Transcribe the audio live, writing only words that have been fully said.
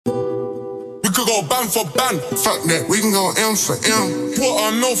could go band for band. Fuck that, we can go M for M. Put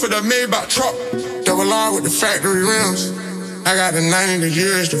on no for the Maybach truck. Double R with the factory rims. I got the 90, the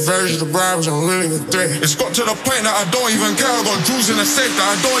years, the versions, the bribes, I'm really the threat. It's got to the point that I don't even care. I got jewels in the safe that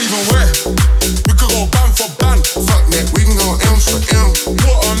I don't even wear. We could go band for band. Fuck that, we can go M for M.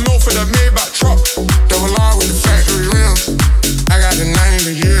 Put on no for the Maybach truck. Double R with the factory rims. I got the 90,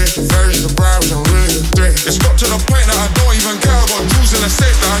 the years, the versions, the bribes, I'm really the threat. It's got to the point that I don't even care. I got jewels in the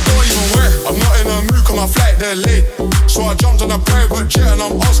safe that I don't even wear. I'm not in a mood cause my flight delayed. So I jumped on a private jet and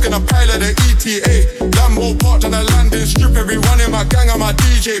I'm asking a pilot the ETA. Lambo parked on the landing strip, everyone in my gang and my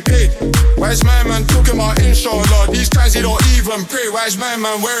DJ paid. Why is my man talking about inshallah? These guys, he don't even pray. Why is my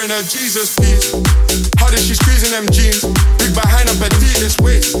man wearing a Jesus piece? How did she squeezing them jeans? Big behind a Adidas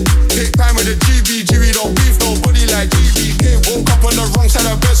waist. Take time with the GBG, we don't beef nobody like GBK. Woke up on the wrong side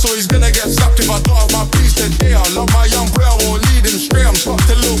of bed, so he's gonna get slapped if I don't have my piece today. I love my young boy, I won't lead him straight. I'm stuck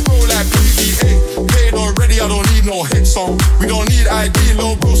to little bro like PDA. Paid already, I don't need no hit song. We don't need ID,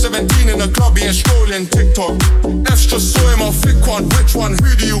 little bro 17 in the club, he ain't scrolling TikTok. F's just saw him, I'll flick one. Which one? Who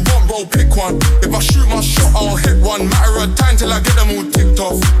do you want, bro? Pick one. If I shoot my shot, I'll hit one. Matter of time till I get them all ticked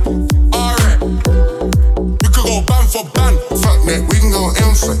off. Alright, we could go band for band. Fuck that, we can go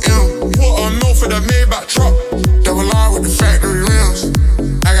M for M. Put on no for the Maybach truck. Double R with the factory rims.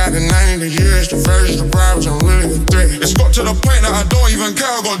 I got the 90, the years, the versions, the bribes, I'm really the threat. It's got to the point that I don't even care.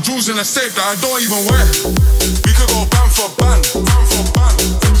 I got jewels in the safe that I don't even wear. We could go band for band. Band for band.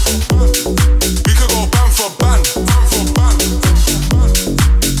 We could go band for band. Band for band.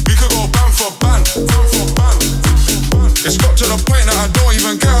 We could go band for band. Band for band. It's got to the point that I don't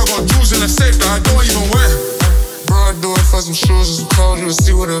even care. I got jewels in the safe that I don't even wear. Bro, I do it for some shoes and some clothes. You'll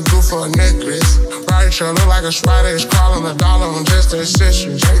see what it'll do for a necklace. Right shirt look like a spider. It's crawling $1 on just the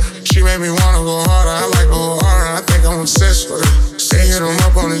accessories. She made me wanna go harder. I like go harder. I think I'm obsessed with it. Say hit him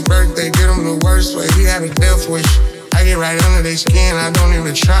up on his birthday, get him the worst way. He had a death wish. I get right under their skin, I don't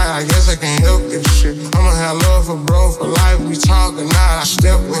even try. I guess I can't help this shit. I'ma have love for bro for life. We talking now, I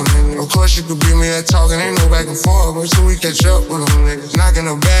step with him. Of course you could beat me at talking, ain't no back and forth, but till we catch up with them niggas. Knocking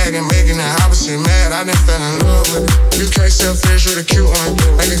the bag and making the opposite mad. I done fell in love with it. You can't sell fish with a cute one.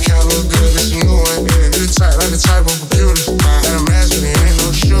 Make a cat look good, it's a new one. You tight like the type of computers. Let him ask me, ain't no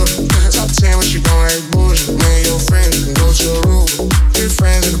shooter. Top 10 when she gon' act bullshit. Me and your friends, you can go to a room. Three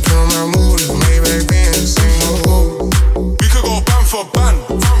friends that depend on my mood. Maybe then, this ain't no hoop. We could go band for band.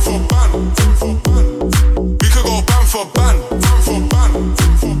 Band for band. Band for band. We could go band for band. Band for band.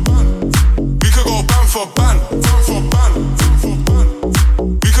 Band for band. We could go band for band. Band for band. Band for band.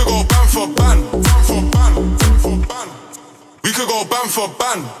 We could go band for band. Band for band. Band for band. We could go band for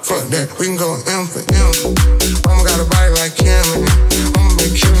band. Fuck that, we can go M for M. Mama got a body like Kim, and I'ma be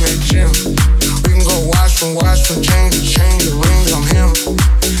killing that gym. We can go watch from change the rings, I'm him.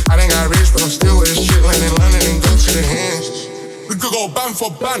 I done got rich, but I'm still with this shit, land in London and go to the hands. We could go band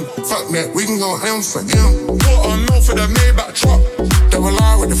for band. Fuck that, we can go M for M. Put on no for the Maybach truck. Double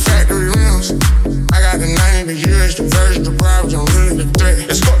R with the factory rims. I got the 90, the years, the versions, the bribes, I'm really the threat.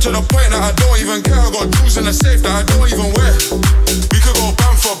 It's got to the point that I don't even care. I got jewels in the safe that I don't even wear.